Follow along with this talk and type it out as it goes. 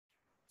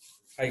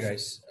Hi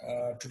guys,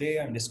 today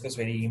I'm discuss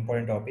very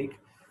important topic.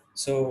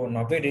 So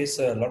nowadays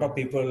a lot of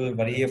people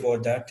worry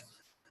about that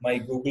my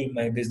Google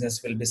My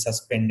Business will be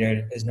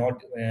suspended, is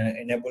not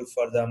enabled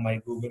for the my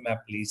Google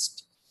Map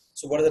list.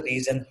 So what are the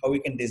reason how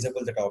we can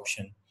disable that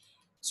option?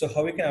 So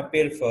how we can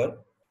appear for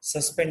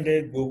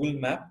suspended Google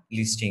Map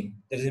listing?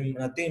 There is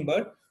nothing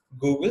but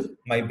Google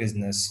My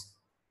Business.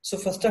 So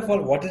first of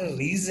all, what is the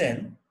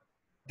reason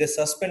they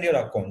suspend your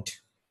account?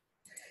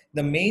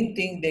 The main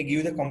thing they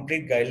give the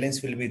complete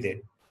guidelines will be there.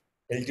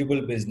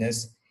 Eligible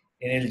business,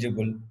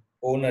 ineligible,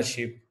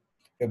 ownership,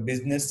 your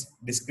business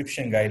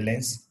description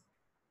guidelines,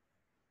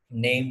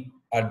 name,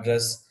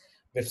 address,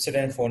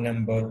 website and phone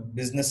number,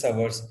 business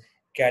hours,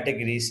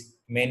 categories,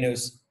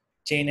 menus,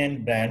 chain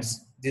and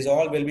brands. These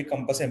all will be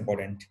compulsory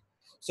important.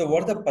 So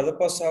what the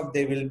purpose of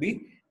they will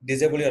be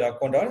disable your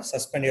account or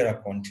suspend your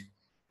account.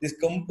 This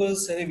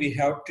compulsory we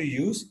have to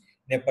use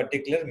in a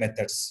particular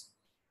methods.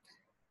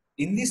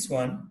 In this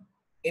one,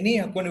 any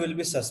account will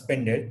be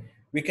suspended.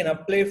 We can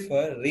apply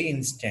for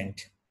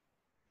reinstant.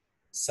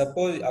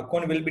 Suppose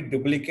account will be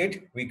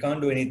duplicate, we can't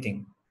do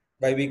anything.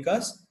 Why?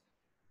 Because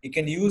you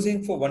can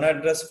using for one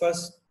address for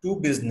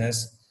two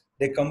business,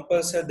 they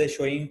compulsory they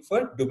showing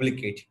for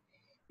duplicate.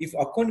 If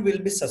account will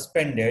be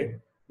suspended,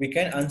 we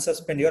can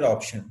unsuspend your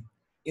option.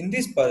 In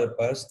this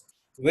purpose,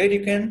 where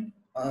you can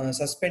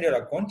suspend your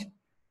account,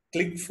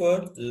 click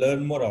for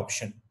learn more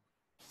option.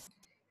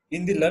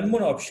 In the learn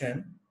more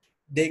option,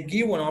 they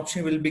give one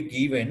option will be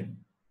given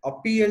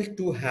appeal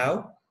to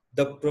have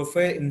the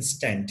profile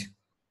instant.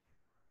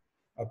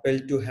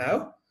 Appeal to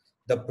have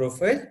the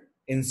profile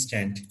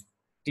instant.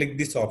 Click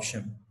this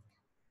option.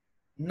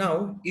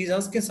 Now he's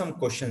asking some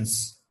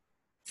questions.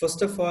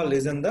 First of all,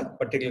 listen the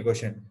particular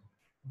question.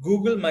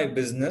 Google My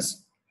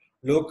Business,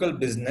 local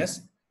business,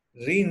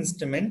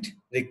 reinstatement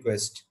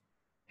request.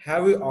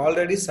 Have you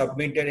already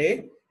submitted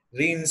a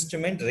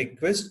reinstatement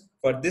request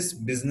for this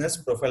business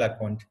profile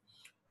account?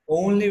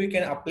 Only we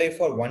can apply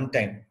for one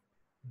time.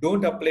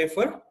 Don't apply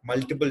for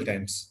multiple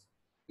times.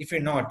 If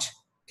you're not,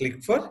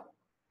 click for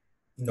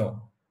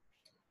no.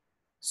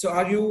 So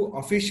are you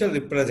official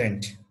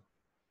represent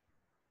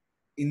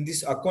in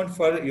this account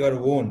for your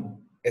own?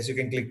 As you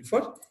can click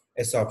for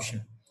S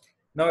option.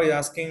 Now you're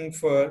asking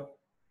for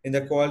in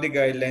the quality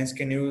guidelines,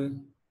 can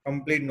you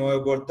complete know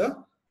about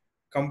the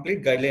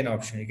complete guideline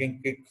option? You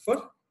can click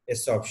for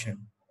S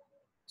option.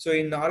 So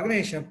in the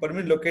organization,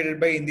 permit located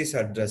by in this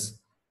address.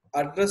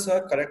 Address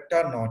are correct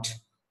or not?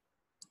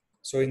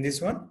 So in this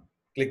one,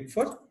 click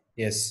for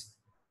yes.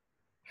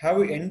 Have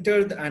you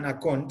entered an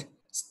account,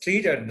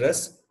 street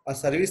address, a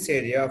service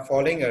area,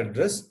 following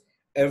address,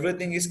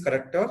 everything is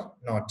correct or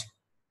not?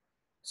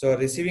 So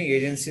receiving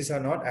agencies are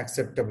not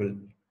acceptable.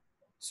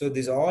 So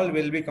this all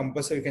will be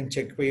compulsory. You can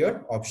check for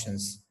your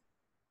options.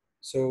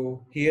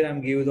 So here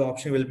I'm giving the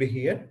option will be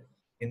here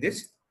in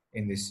this.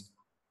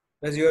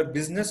 Does your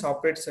business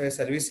operates a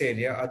service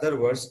area? Other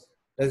words,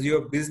 does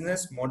your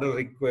business model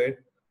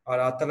require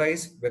or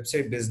authorize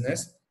website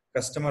business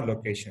customer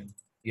location?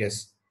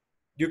 Yes.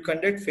 Do you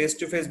conduct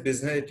face-to-face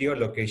business at your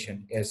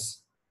location?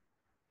 Yes.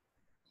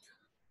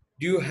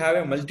 Do you have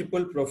a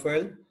multiple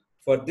profile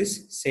for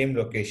this same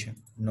location?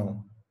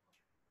 No.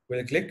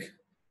 We'll click.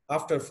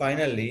 After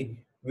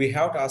finally, we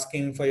have to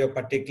asking for your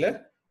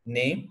particular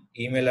name,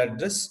 email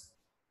address,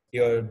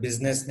 your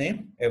business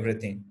name,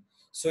 everything.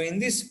 So in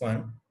this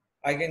one,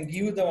 I can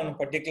give the one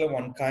particular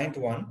one kind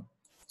one.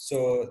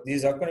 So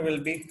this account will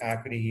be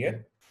hacked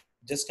here.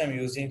 Just I'm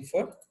using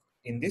for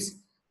in this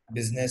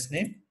business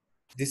name.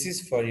 This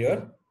is for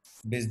your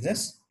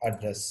business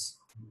address.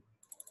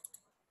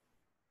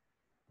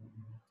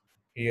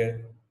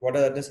 Here, what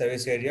are the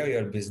service area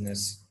your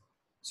business?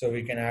 So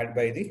we can add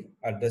by the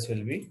address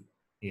will be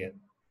here.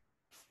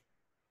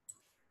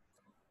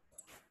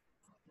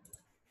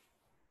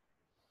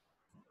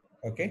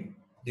 Okay,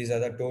 these are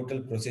the total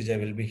procedure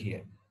will be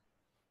here.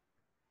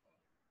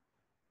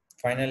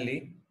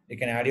 Finally, you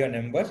can add your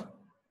number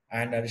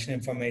and additional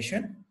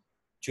information,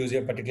 choose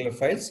your particular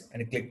files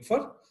and click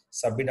for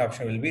submit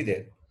option will be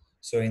there.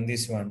 So in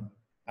this one,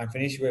 I'm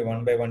finished by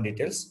one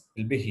details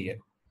will be here.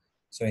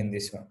 So in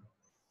this one.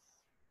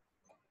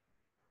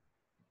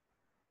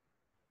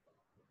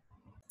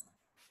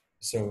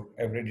 So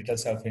every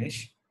details are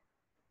finished.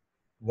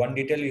 One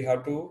detail you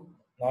have to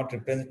not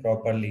represent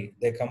properly.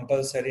 They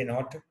compulsory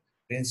not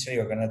reinstate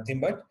your account. Nothing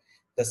but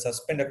the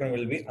suspend account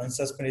will be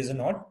unsuspend is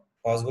not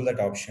possible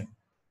that option.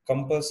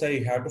 Compulsory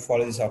you have to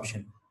follow this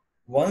option.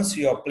 Once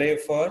you applying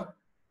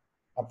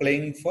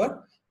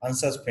for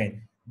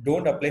unsuspend,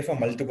 don't apply for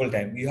multiple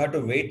time. You have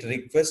to wait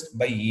request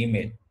by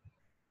email.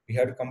 You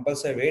have to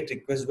compulsory wait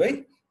request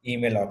by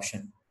email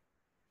option.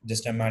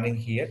 Just I'm adding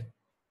here.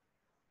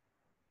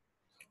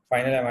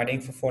 Finally, I'm adding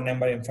for phone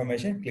number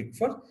information. Click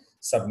for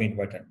submit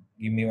button.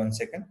 Give me 1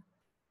 second.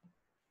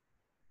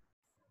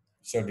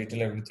 So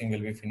detail everything will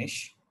be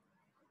finished.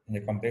 In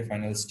the complete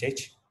final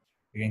stage,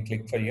 you can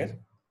click for your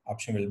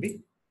option will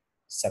be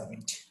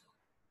submit.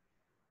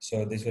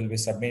 So this will be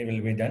submit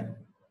will be done.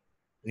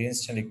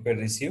 Reinstant request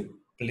receive.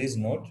 Please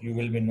note you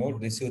will be not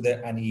receive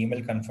an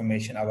email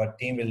confirmation. Our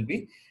team will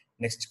be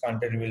next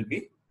contact will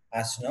be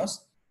as soon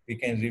as we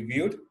can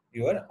review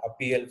your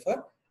appeal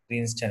for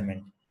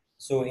reinstallment.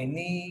 So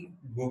any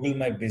Google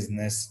My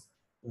Business,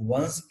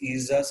 once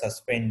is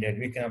suspended,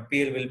 we can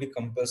appeal will be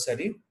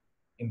compulsory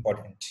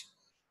important.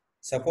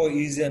 Suppose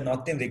is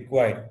nothing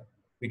required,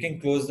 we can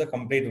close the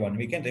complete one,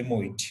 we can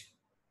remove it.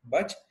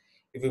 But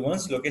if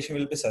once location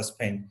will be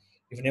suspended,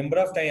 if number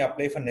of time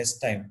apply for next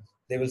time,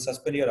 they will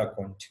suspend your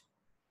account.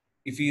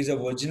 If you use a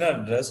original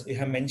address, you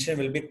have mentioned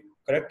will be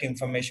correct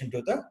information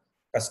to the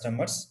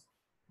customers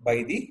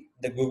by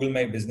the Google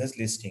My Business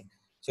listing.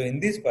 So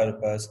in this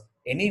purpose,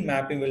 any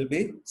mapping will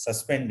be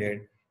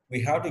suspended.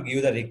 We have to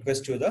give the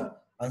request to the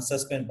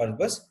unsuspend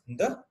purpose in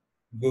the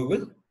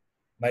Google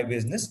My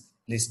Business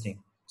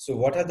listing. So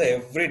what are the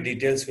every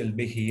details will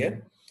be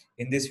here.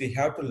 In this we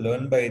have to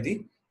learn by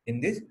the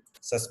in this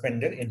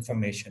suspended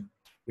information.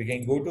 We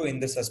can go to in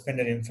the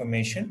suspended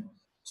information.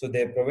 So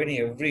they're providing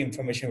every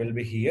information will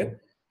be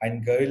here,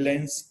 and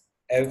guidelines,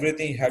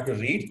 everything you have to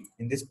read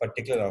in this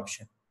particular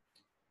option.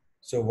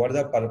 So what are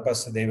the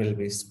purpose? They will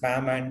be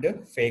spam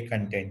and fake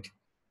content,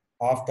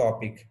 off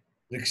topic,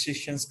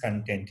 restrictions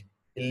content,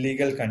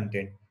 illegal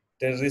content,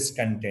 terrorist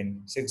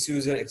content, sex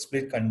user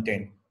explicit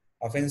content,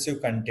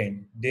 offensive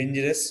content,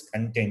 dangerous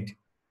content.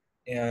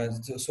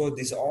 So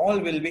this all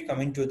will be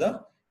coming to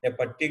the a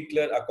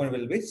particular account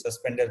will be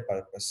suspended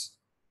purpose.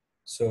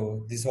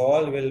 So this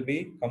all will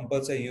be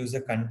compulsory use the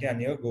content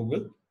on your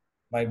Google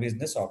My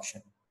Business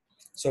option.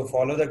 So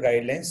follow the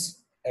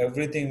guidelines.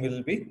 Everything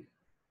will be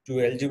to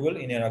eligible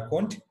in your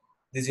account.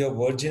 This is your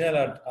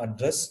original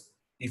address.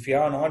 If you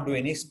are not doing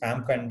any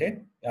spam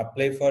content,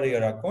 apply for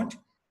your account.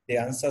 They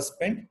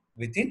unsuspend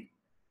within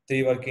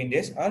 3 working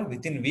days or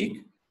within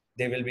week.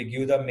 They will be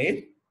give the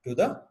mail to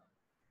the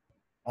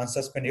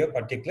unsuspend your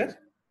particular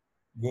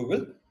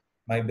Google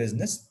My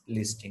Business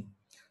listing.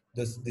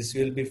 This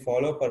will be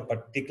follow for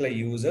particular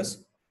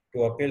users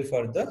to appeal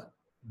for the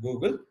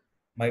Google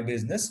My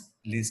Business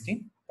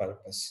listing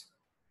purpose.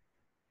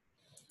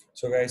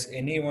 So guys,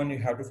 anyone you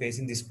have to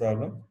facing this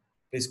problem,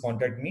 please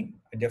contact me.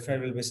 I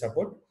definitely will be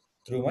support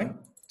through my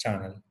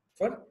channel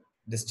for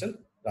Digital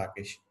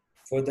Rakesh.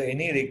 For the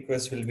any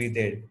request will be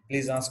there.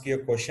 Please ask your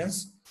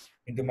questions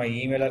into my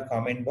email or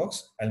comment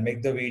box. I'll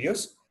make the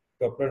videos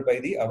to upload by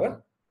the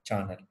our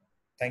channel.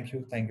 Thank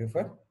you. Thank you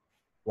for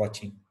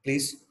watching.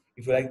 Please,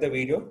 if you like the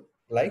video,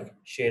 like,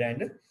 share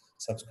and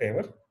subscribe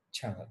our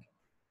channel.